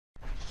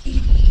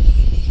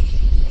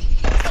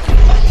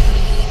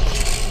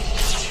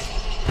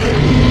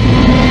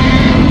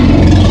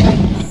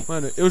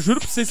Mano, eu juro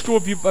pra vocês que eu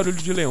ouvi barulho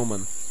de leão,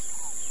 mano.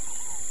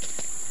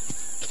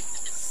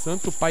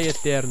 Santo Pai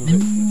Eterno, velho.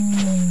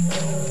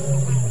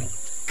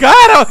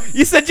 Cara,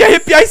 isso é de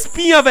arrepiar a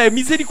espinha, velho.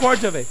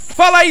 Misericórdia, velho.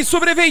 Fala aí,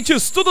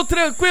 sobreviventes. Tudo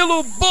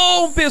tranquilo?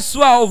 Bom,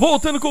 pessoal,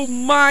 voltando com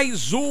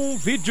mais um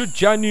vídeo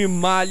de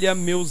Animalia,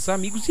 meus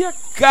amigos. E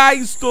cá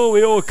estou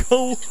eu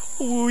com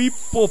o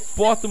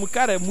hipopótamo.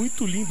 Cara, é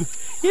muito lindo.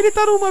 E ele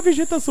tá numa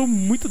vegetação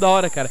muito da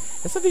hora, cara.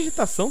 Essa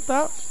vegetação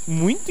tá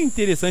muito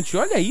interessante.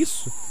 Olha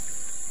isso.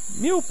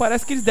 Meu,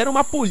 parece que eles deram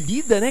uma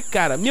polida, né,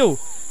 cara? Meu,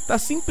 tá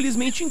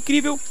simplesmente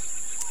incrível.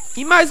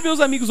 E mais, meus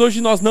amigos, hoje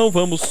nós não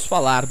vamos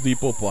falar do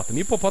hipopótamo.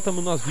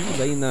 Hipopótamo nós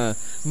vimos aí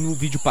no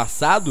vídeo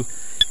passado.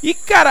 E,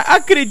 cara,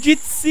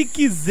 acredite se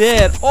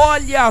quiser,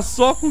 olha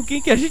só com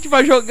quem que a gente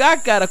vai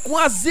jogar, cara. Com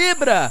a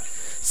zebra.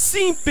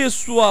 Sim,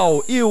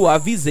 pessoal, eu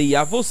avisei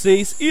a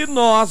vocês e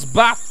nós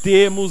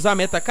batemos a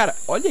meta. Cara,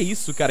 olha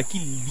isso, cara, que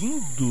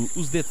lindo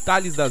os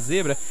detalhes da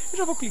zebra. Eu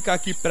já vou clicar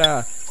aqui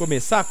pra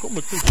começar.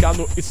 Como clicar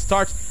no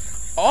Start?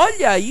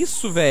 Olha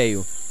isso,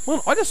 velho.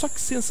 Mano, olha só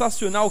que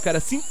sensacional, cara.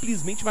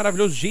 Simplesmente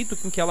maravilhoso o jeito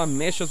com que ela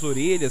mexe as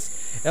orelhas.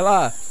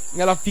 Ela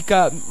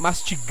fica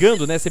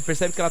mastigando, né? Você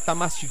percebe que ela tá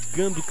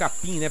mastigando o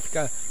capim, né?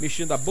 Fica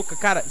mexendo a boca.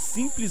 Cara,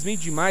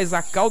 simplesmente demais.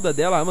 A cauda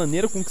dela, a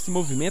maneira com que se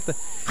movimenta,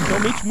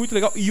 realmente muito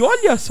legal. E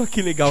olha só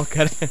que legal,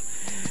 cara.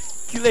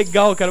 Que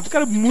legal, cara.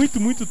 Cara, muito,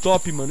 muito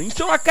top, mano.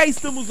 Então, cá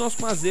estamos nós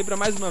com a zebra.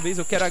 Mais uma vez,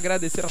 eu quero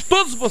agradecer a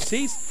todos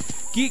vocês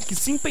que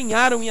se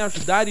empenharam em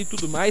ajudar e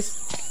tudo mais.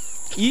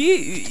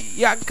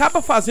 E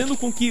acaba fazendo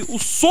com que o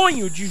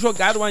sonho de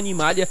jogar o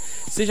Animalia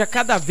esteja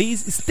cada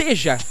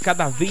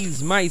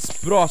vez mais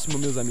próximo,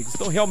 meus amigos.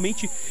 Então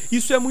realmente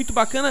isso é muito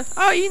bacana.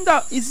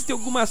 Ainda existem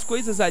algumas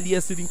coisas ali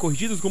a serem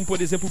corrigidas, como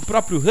por exemplo o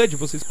próprio HUD.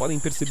 Vocês podem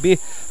perceber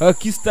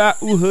que está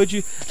o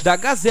HUD da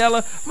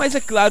gazela, mas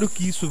é claro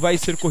que isso vai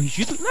ser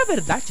corrigido. Na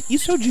verdade,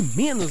 isso é o de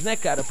menos, né,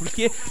 cara?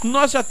 Porque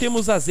nós já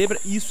temos a zebra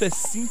e isso é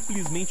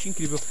simplesmente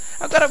incrível.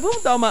 Agora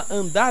vamos dar uma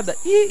andada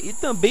e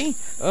também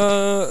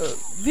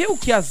ver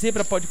o que a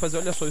zebra pode fazer.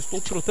 Olha só, eu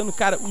estou trotando,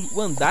 cara, o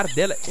andar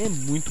dela é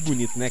muito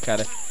bonito, né,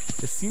 cara?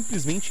 É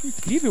simplesmente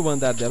incrível o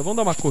andar dela. Vamos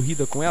dar uma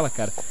corrida com ela,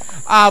 cara.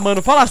 Ah,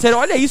 mano, fala sério,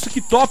 olha isso,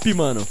 que top,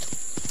 mano.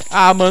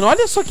 Ah, mano,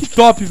 olha só que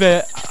top,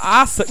 velho.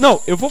 Nossa,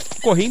 não, eu vou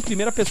correr em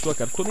primeira pessoa,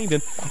 cara, tô nem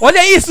vendo.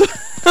 Olha isso,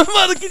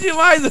 mano, que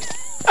demais.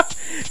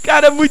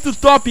 Cara, é muito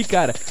top,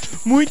 cara.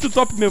 Muito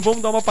top mesmo.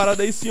 Vamos dar uma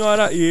parada aí,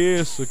 senhora.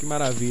 Isso, que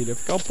maravilha.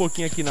 Ficar um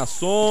pouquinho aqui na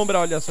sombra,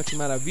 olha só que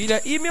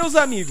maravilha. E, meus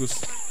amigos,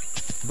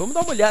 vamos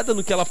dar uma olhada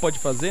no que ela pode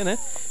fazer, né?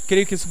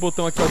 Creio que esse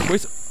botão aqui é o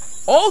coice.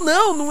 Oh,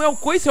 não, não é o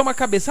coice, é uma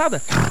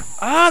cabeçada?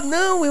 Ah,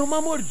 não, é uma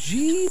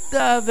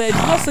mordida, velho.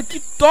 Nossa, que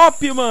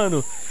top,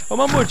 mano. É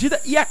uma mordida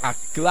e,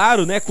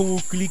 claro, né, com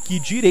o clique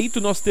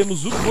direito nós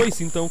temos o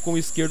coice. Então com o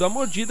esquerdo a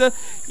mordida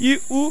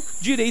e o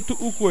direito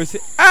o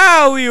coice.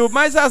 Ah, Will,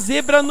 mas a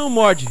zebra não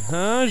morde.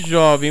 Ah,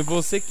 jovem,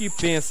 você que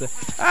pensa.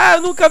 Ah,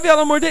 eu nunca vi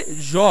ela morder.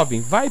 Jovem,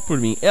 vai por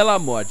mim, ela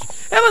morde.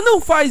 Ela não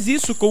faz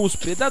isso com os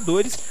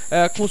predadores.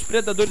 Com os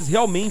predadores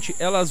realmente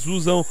elas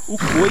usam o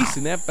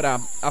coice, né,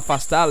 pra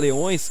afastar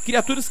leões,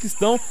 criaturas que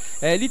estão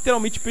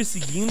literalmente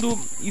perseguindo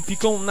e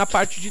ficam na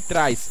parte de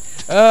trás.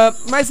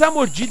 Mas a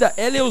mordida,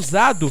 ela é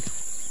usada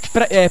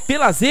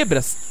pelas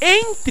zebras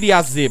entre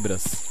as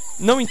zebras.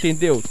 Não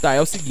entendeu? Tá,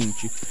 é o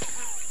seguinte.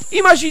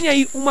 Imagine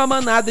aí uma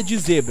manada de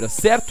zebras,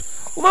 certo?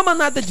 Uma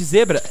manada de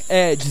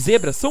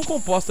zebras são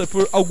compostas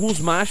por alguns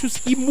machos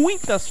e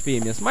muitas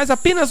fêmeas, mas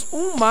apenas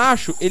um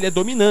macho ele é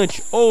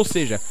dominante, ou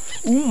seja,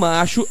 um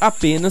macho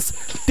apenas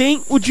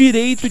tem o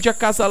direito de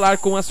acasalar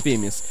com as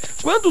fêmeas.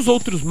 Quando os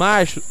outros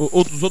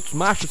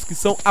machos que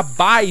são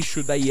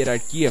abaixo da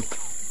hierarquia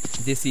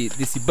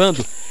desse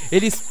bando,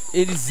 eles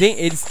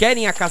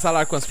querem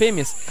acasalar com as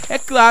fêmeas, é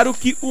claro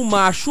que o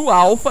macho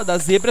alfa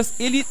das zebras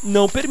ele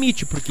não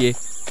permite, porque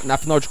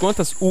afinal de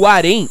contas o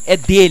harém é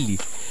dele.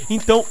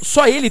 Então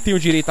só ele tem o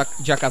direito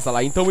de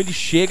acasalar. Então ele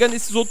chega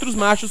nesses outros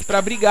machos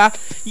pra brigar.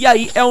 E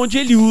aí é onde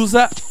ele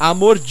usa a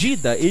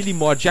mordida. Ele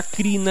morde a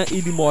crina,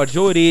 ele morde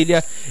a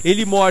orelha,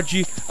 ele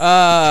morde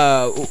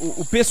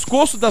o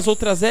pescoço das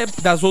outras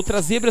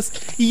zebras.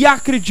 E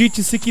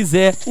acredite se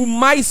quiser, o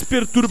mais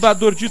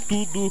perturbador de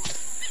tudo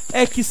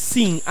é que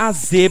sim, as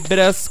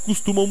zebras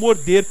costumam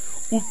morder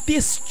o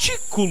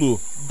testículo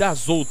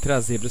das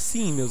outras zebras.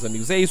 Sim, meus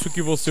amigos, é isso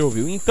que você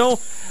ouviu. Então,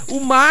 o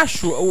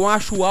macho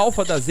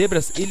alfa das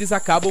zebras, eles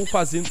acabam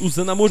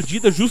usando a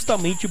mordida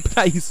justamente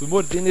para isso,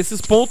 morder nesses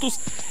pontos,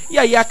 e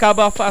aí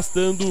acaba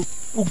afastando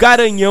o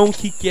garanhão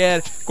que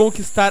quer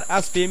conquistar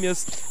as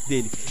fêmeas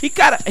dele. E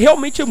cara,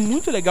 realmente é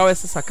muito legal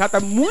essa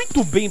sacada,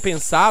 muito bem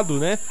pensado,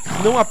 né?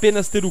 Não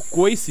apenas ter o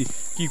coice,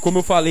 que como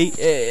eu falei,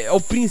 é o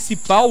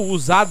principal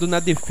usado na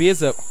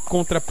defesa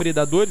contra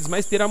predadores,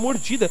 mas ter a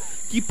mordida,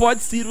 que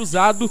pode ser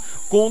usado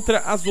contra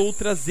as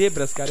outras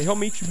zebras, cara. É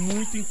realmente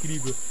muito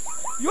incrível.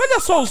 E olha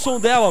só o som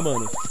dela,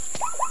 mano.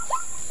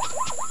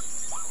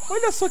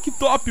 Olha só que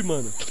top,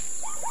 mano.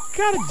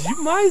 Cara,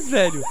 demais,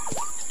 velho.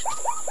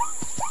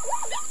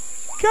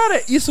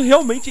 Cara, isso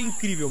realmente é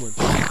incrível, mano.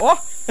 Ó,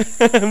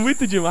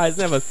 Muito demais,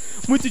 né, mano?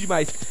 Muito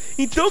demais.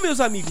 Então, meus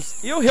amigos,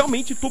 eu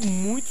realmente tô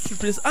muito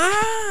surpreso.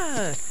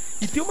 Ah!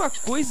 E tem uma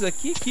coisa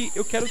aqui que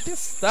eu quero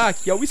testar,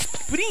 que é o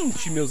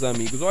sprint, meus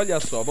amigos. Olha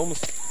só, vamos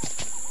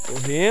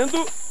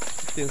correndo.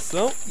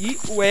 Atenção. E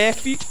o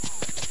F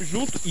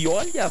junto. E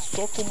olha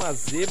só como a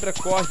zebra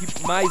corre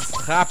mais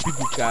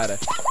rápido, cara.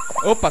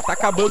 Opa, tá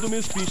acabando o meu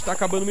sprint, tá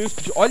acabando o meu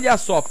sprint. Olha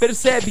só,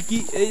 percebe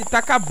que ele tá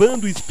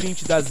acabando o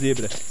sprint da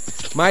zebra.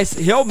 Mas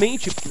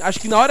realmente, acho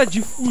que na hora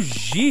de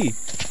fugir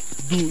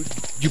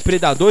de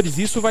predadores,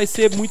 isso vai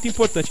ser muito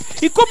importante.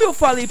 E como eu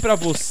falei pra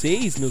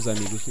vocês, meus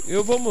amigos,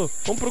 vamos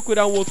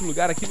procurar um outro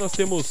lugar. Aqui nós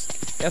temos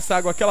essa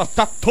água aqui, ela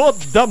tá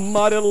toda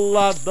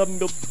amarelada,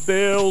 meu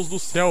Deus do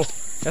céu.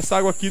 Essa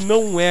água aqui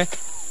não é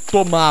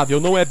tomável,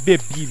 não é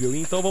bebível.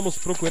 Então vamos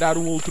procurar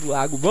um outro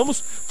lago,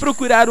 vamos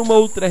procurar uma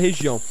outra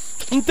região.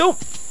 Então,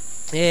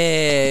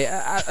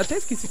 até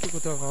esqueci o que eu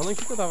tava falando. O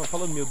que eu tava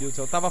falando, meu Deus do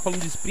céu? Eu tava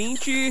falando de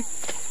sprint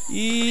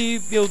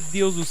e, meu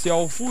Deus do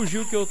céu,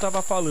 fugiu o que eu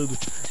tava falando.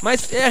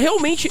 Mas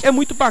realmente é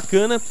muito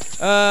bacana.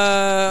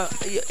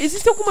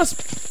 Existem algumas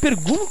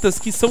perguntas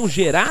que são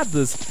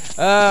geradas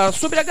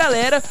sobre a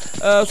galera,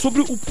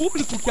 sobre o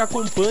público que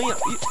acompanha.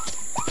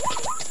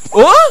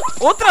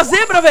 Oh! Outra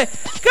zebra, velho!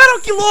 Cara,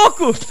 que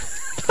louco!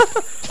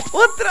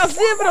 Outra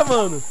zebra,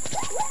 mano!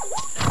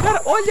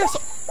 Cara, olha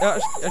só.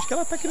 Acho que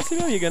ela tá querendo ser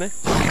minha amiga, né?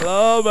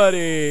 Hello,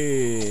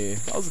 buddy!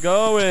 How's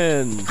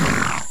going?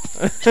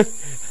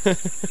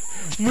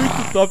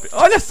 Muito top.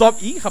 Olha só.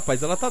 Ih,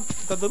 rapaz, ela tá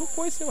dando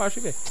coice, eu acho,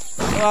 velho.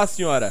 Olha lá,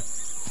 senhora.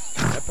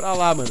 É pra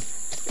lá, mano.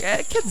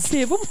 Quer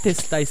dizer, vamos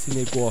testar esse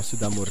negócio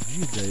da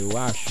mordida, eu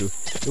acho.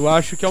 Eu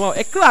acho que é uma...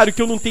 É claro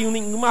que eu não tenho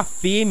nenhuma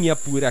fêmea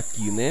por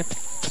aqui, né?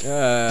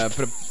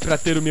 Pra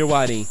ter o meu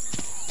harém.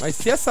 Mas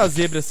se essa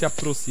zebra se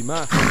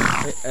aproximar,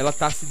 ela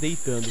tá se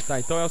deitando, tá?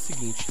 Então é o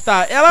seguinte.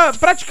 Tá, ela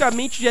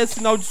praticamente já é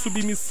sinal de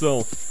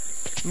submissão.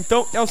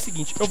 Então é o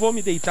seguinte, eu vou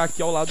me deitar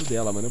aqui ao lado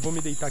dela, mano. Eu vou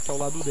me deitar aqui ao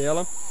lado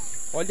dela.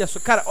 Olha só,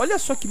 cara, olha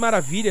só que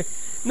maravilha.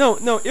 Não,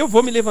 eu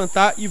vou me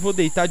levantar e vou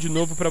deitar de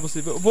novo pra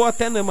você ver. Eu vou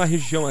até numa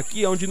região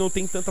aqui onde não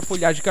tem tanta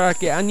folhagem, cara,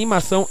 que a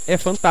animação é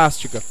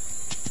fantástica.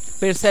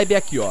 Percebe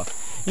aqui, ó.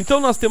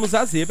 Então nós temos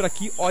a zebra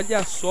aqui,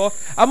 olha só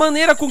a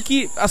maneira com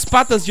que as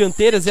patas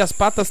dianteiras e as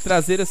patas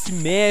traseiras se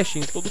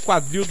mexem, todo o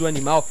quadril do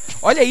animal.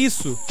 Olha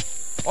isso,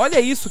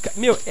 cara.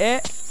 Meu,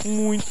 é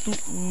muito,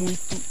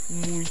 muito,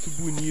 muito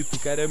bonito,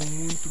 cara. É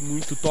muito,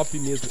 muito top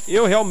mesmo.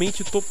 Eu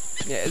realmente tô...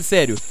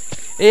 sério,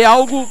 é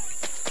algo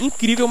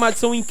incrível, uma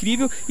adição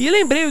incrível. E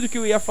lembrei do que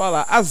eu ia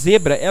falar. A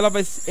zebra,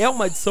 é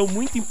uma adição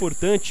muito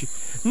importante,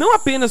 não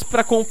apenas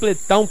para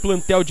completar um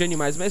plantel de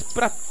animais, mas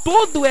para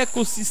todo o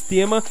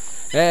ecossistema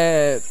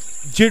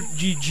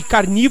de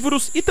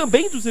carnívoros e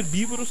também dos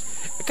herbívoros.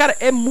 Cara,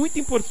 é muito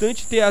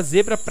importante ter a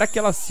zebra para que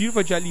ela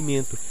sirva de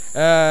alimento.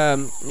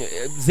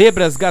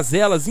 Zebras,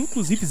 gazelas,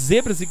 inclusive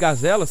zebras e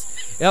gazelas,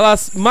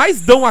 elas mais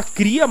dão a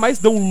cria, mais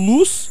dão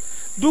luz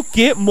do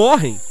que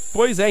morrem.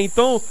 Pois é,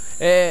 então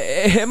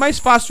é mais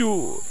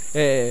fácil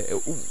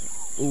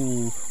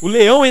o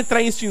leão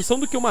entrar em extinção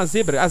do que uma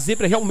zebra. A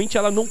zebra realmente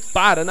ela não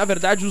para. Na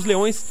verdade, os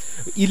leões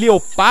e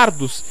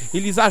leopardos,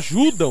 eles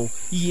ajudam,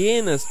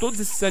 hienas, todos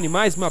esses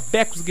animais,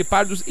 mabecos,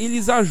 guepardos,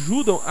 eles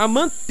ajudam a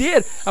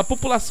manter a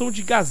população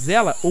de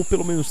gazela, ou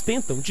pelo menos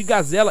tentam, de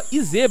gazela e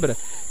zebra.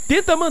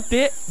 Tenta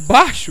manter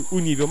baixo o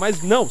nível,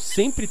 mas não,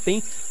 sempre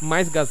tem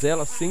mais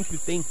gazela, sempre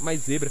tem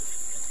mais zebra.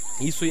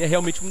 Isso é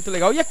realmente muito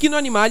legal. E aqui no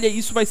Animalia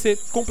isso vai ser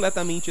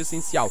completamente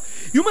essencial.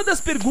 E uma das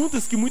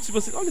perguntas que muitos de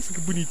vocês... Olha isso que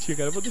bonitinha,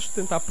 cara. Deixa eu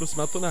tentar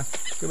aproximar. Tô na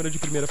câmera de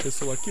primeira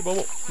pessoa aqui.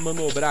 Vamos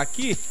manobrar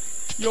aqui.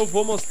 E eu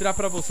vou mostrar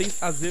pra vocês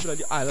a zebra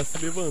ali. Ah, ela se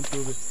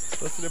levantou, velho.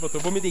 Ela se levantou.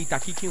 Eu vou me deitar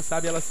aqui. Quem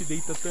sabe ela se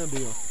deita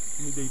também, ó.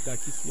 Vou me deitar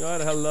aqui,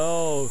 senhora.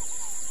 Hello.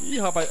 Ih,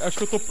 rapaz. Acho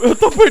que eu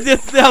tô por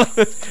dentro dela.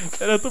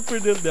 Pera, eu tô por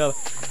dentro dela.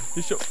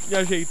 Deixa eu me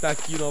ajeitar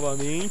aqui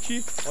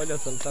novamente. Olha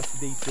só, ela tá se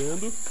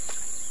deitando.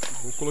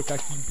 Vou colocar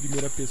aqui em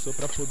primeira pessoa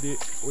pra poder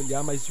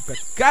olhar mais de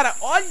perto. Cara,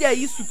 olha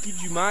isso que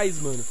demais,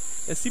 mano.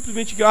 É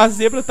simplesmente que a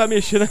zebra tá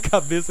mexendo a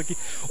cabeça aqui.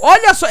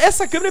 Olha só,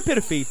 essa câmera é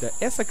perfeita.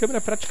 Essa câmera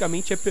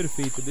praticamente é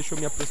perfeita. Deixa eu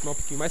me aproximar um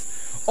pouquinho mais.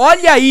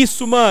 Olha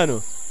isso,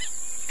 mano.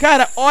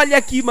 Cara,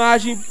 olha que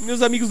imagem.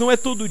 Meus amigos, não é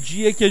todo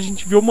dia que a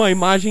gente vê uma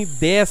imagem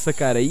dessa,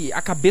 cara. E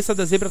a cabeça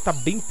da zebra tá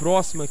bem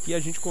próxima aqui. A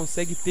gente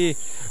consegue ter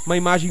uma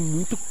imagem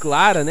muito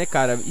clara, né,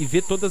 cara? E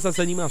ver todas as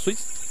animações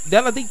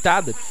dela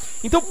deitada.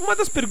 Então, uma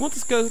das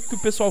perguntas que o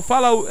pessoal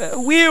fala,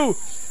 Will,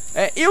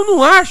 eu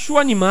não acho o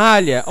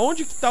Animalia.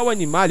 Onde que tá o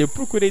Animalia? Eu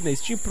procurei na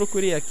Steam,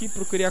 procurei aqui,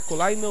 procurei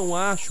acolá e não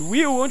acho.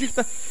 Will, onde que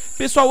tá?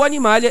 Pessoal, o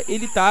Animalia,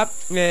 ele tá...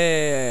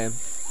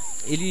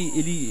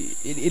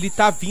 Ele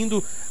tá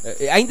vindo,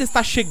 ainda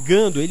está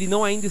chegando, ele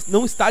ainda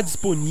não está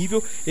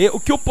disponível. O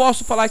que eu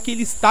posso falar é que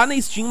ele está na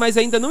Steam, mas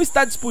ainda não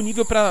está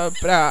disponível para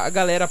a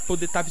galera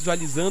poder estar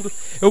visualizando.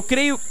 Eu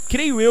creio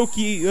eu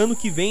que ano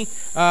que vem,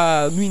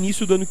 no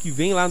início do ano que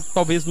vem, lá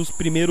talvez nos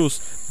primeiros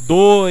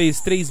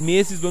 2, 3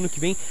 meses do ano que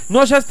vem,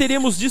 nós já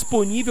teremos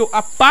disponível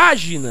a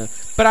página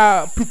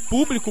para o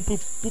público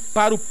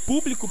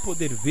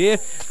poder ver,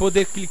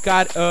 poder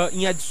clicar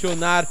em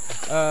adicionar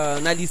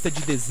na lista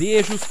de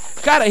desejos.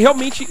 Cara,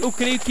 realmente eu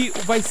creio que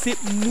vai ser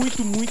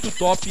muito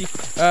top,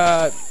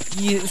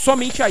 e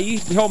somente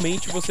aí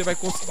realmente você vai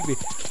conseguir ver.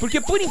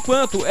 Porque por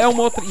enquanto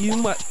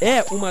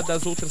uma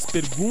das outras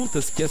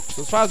perguntas que as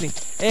pessoas fazem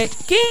é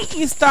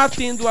quem está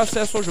tendo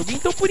acesso ao jogo.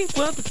 Então por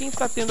enquanto quem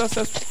está tendo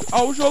acesso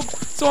ao jogo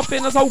são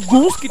apenas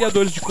alguns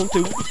criadores de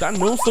conteúdo, tá?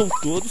 Não são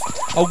todos.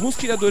 Alguns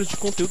criadores de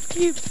conteúdo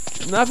que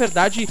na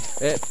verdade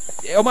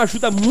é uma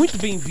ajuda muito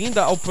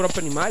bem-vinda ao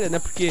próprio Animalia, né?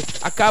 Porque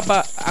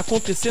acaba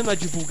acontecendo a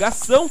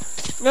divulgação,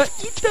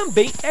 e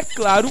também, é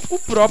claro, o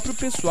próprio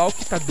pessoal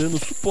que tá dando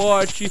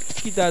suporte,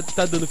 que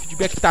tá dando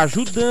feedback, que tá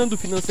ajudando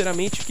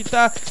financeiramente, que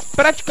tá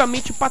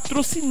praticamente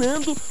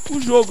patrocinando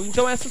o jogo.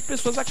 Então essas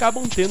pessoas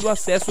acabam tendo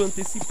acesso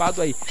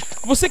antecipado aí.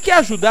 Você quer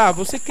ajudar?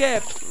 Você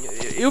quer...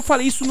 Eu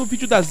falei isso no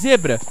vídeo da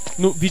zebra.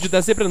 No vídeo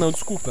da zebra não,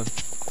 desculpa.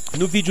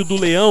 No vídeo do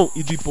leão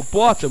e do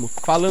hipopótamo,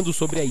 falando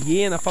sobre a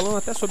hiena, falando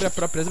até sobre a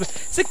própria zebra.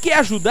 Você quer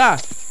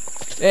ajudar?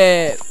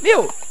 É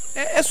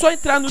só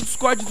entrar no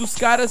Discord dos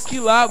caras e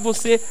lá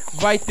você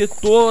vai ter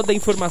toda a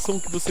informação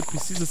que você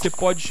precisa. Você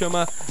pode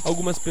chamar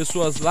algumas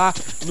pessoas lá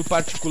no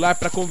particular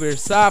pra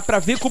conversar, pra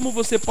ver como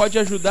você pode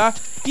ajudar.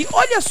 E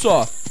olha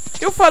só,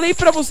 eu falei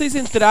pra vocês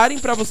entrarem,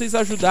 pra vocês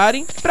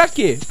ajudarem. Pra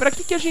quê?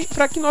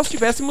 Pra que nós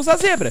tivéssemos a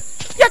zebra.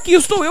 E aqui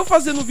estou eu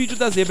fazendo o vídeo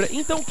da zebra.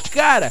 Então,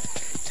 cara...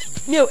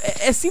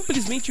 é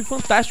simplesmente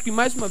fantástico. E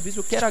mais uma vez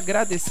eu quero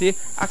agradecer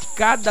a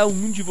cada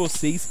um de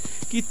vocês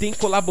que tem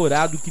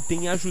colaborado, que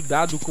tem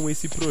ajudado com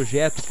esse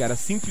projeto, cara.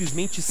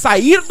 Simplesmente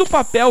sair do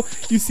papel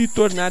e se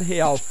tornar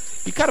real.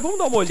 E cara, vamos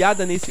dar uma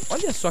olhada nesse...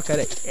 Olha só,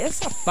 cara,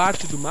 essa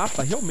parte do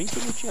mapa realmente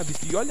eu não tinha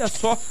visto. E olha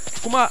só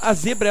como a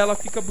zebra, ela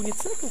fica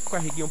bonita. Será que eu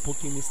carreguei um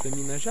pouquinho minha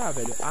estamina já,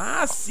 velho?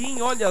 Ah,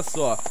 sim, olha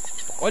só.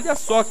 Olha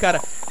só,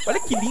 cara. Olha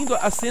que lindo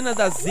a cena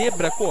da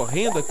zebra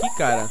correndo aqui,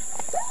 cara.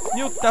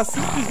 Meu, tá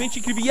simplesmente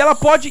incrível. E ela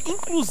pode,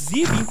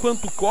 inclusive,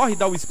 enquanto corre,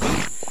 dar o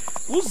sprint,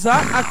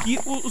 usar aqui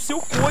o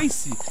seu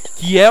coice,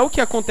 que é o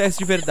que acontece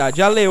de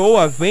verdade. A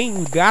leoa vem,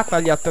 engata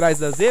ali atrás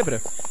da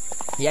zebra,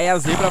 e aí a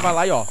zebra vai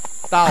lá e ó,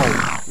 tal,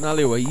 na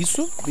leoa.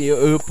 Isso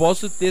eu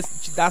posso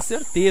te dar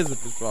certeza,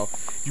 pessoal,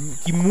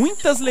 que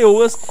muitas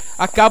leoas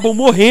acabam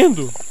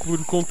morrendo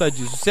por conta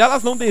disso. Se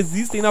elas não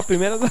desistem na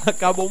primeira, elas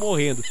acabam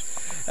morrendo.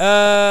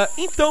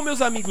 Então,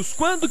 meus amigos,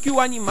 quando que o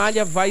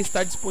Animalia vai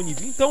estar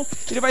disponível? Então,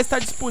 ele vai estar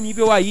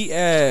disponível aí,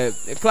 é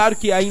claro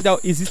que ainda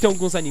existem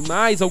alguns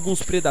animais,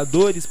 alguns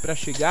predadores para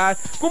chegar,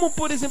 como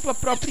por exemplo a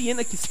própria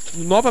hiena, que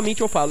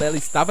novamente eu falo, ela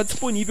estava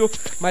disponível,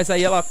 mas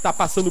aí ela tá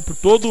passando por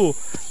todo...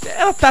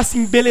 Ela tá se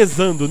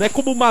embelezando, né?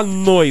 Como uma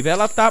noiva,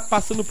 ela tá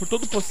passando por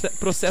todo o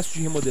processo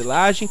de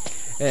remodelagem,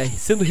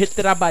 sendo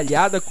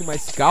retrabalhada com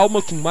mais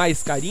calma, com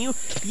mais carinho,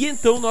 e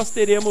então nós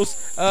teremos...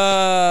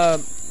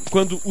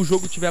 quando o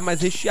jogo tiver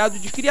mais recheado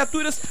de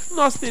criaturas,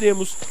 nós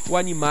teremos o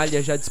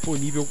Animalia já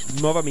disponível.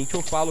 Novamente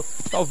eu falo,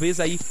 talvez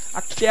aí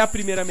até a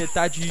primeira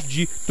metade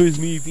de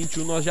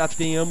 2021 nós já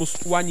tenhamos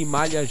o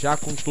Animalia já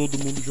com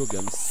todo mundo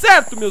jogando.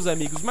 Certo, meus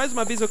amigos? Mais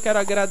uma vez eu quero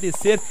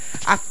agradecer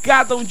a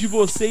cada um de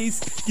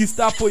vocês que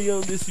está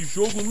apoiando esse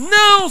jogo.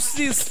 Não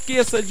se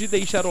esqueça de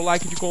deixar o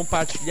like, de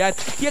compartilhar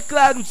e, é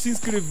claro, de se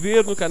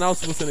inscrever no canal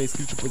se você não é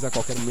inscrito, pois a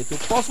qualquer momento eu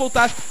posso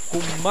voltar com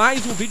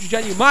mais um vídeo de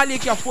Animalia.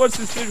 Que a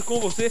força esteja com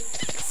você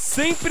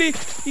sempre.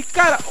 E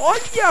cara,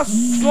 olha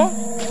só.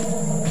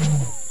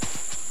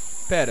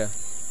 Pera,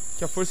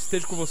 que a força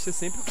esteja com você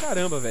sempre.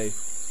 Caramba, velho.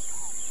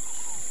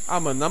 Ah,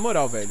 mano, na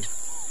moral, velho,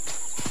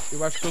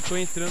 eu acho que eu tô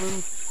entrando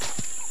no...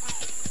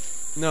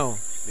 Não,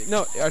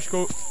 eu acho que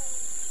eu...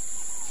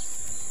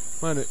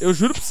 Mano, eu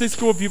juro pra vocês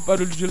que eu ouvi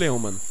barulho de leão,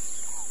 mano.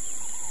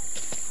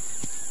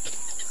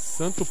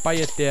 Santo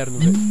Pai Eterno,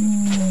 velho.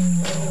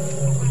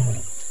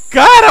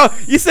 Cara,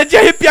 isso é de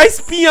arrepiar a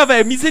espinha,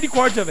 velho.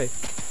 Misericórdia, velho.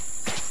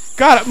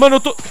 Cara, mano, eu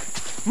tô...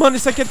 Mano,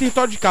 isso aqui é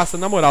território de caça,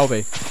 na moral,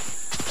 velho.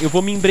 Eu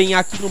vou me embrenhar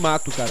aqui no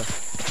mato, cara.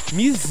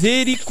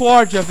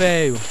 Misericórdia,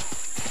 velho.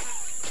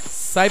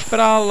 Sai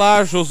pra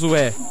lá,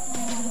 Josué.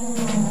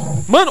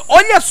 Mano,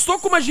 olha só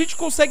como a gente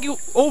consegue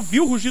ouvir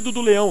o rugido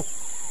do leão.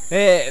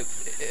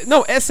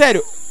 Não, é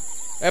sério.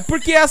 É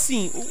porque,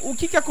 assim, o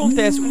que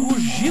acontece? O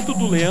rugido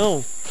do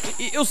leão...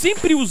 Eu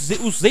sempre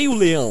usei o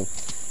leão.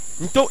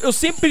 Então, eu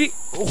sempre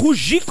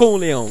rugi com o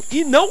leão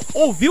e não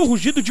ouvi o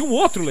rugido de um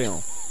outro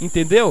leão.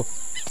 Entendeu?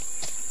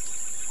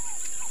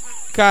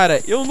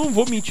 Cara, eu não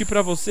vou mentir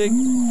pra você.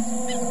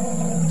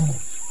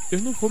 Eu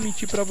não vou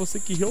mentir pra você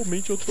que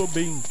realmente eu tô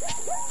bem.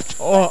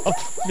 Ó,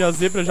 minha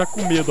zebra já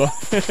com medo, ó.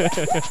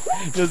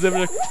 Minha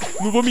zebra já...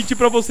 Não vou mentir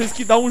pra vocês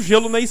que dá um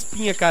gelo na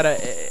espinha, cara.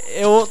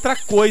 É outra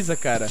coisa,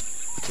 cara.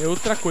 É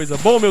outra coisa.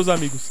 Bom, meus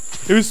amigos,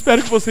 eu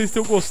espero que vocês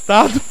tenham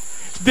gostado.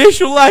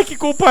 Deixa o like,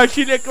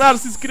 compartilha, é claro,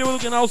 se inscreva no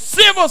canal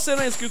se você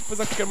não é inscrito, pois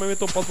a qualquer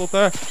momento eu posso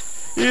voltar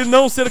e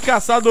não ser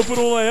caçado por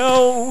um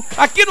leão.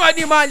 Aqui no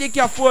Animalia, que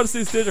a força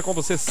esteja com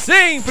você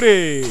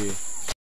sempre.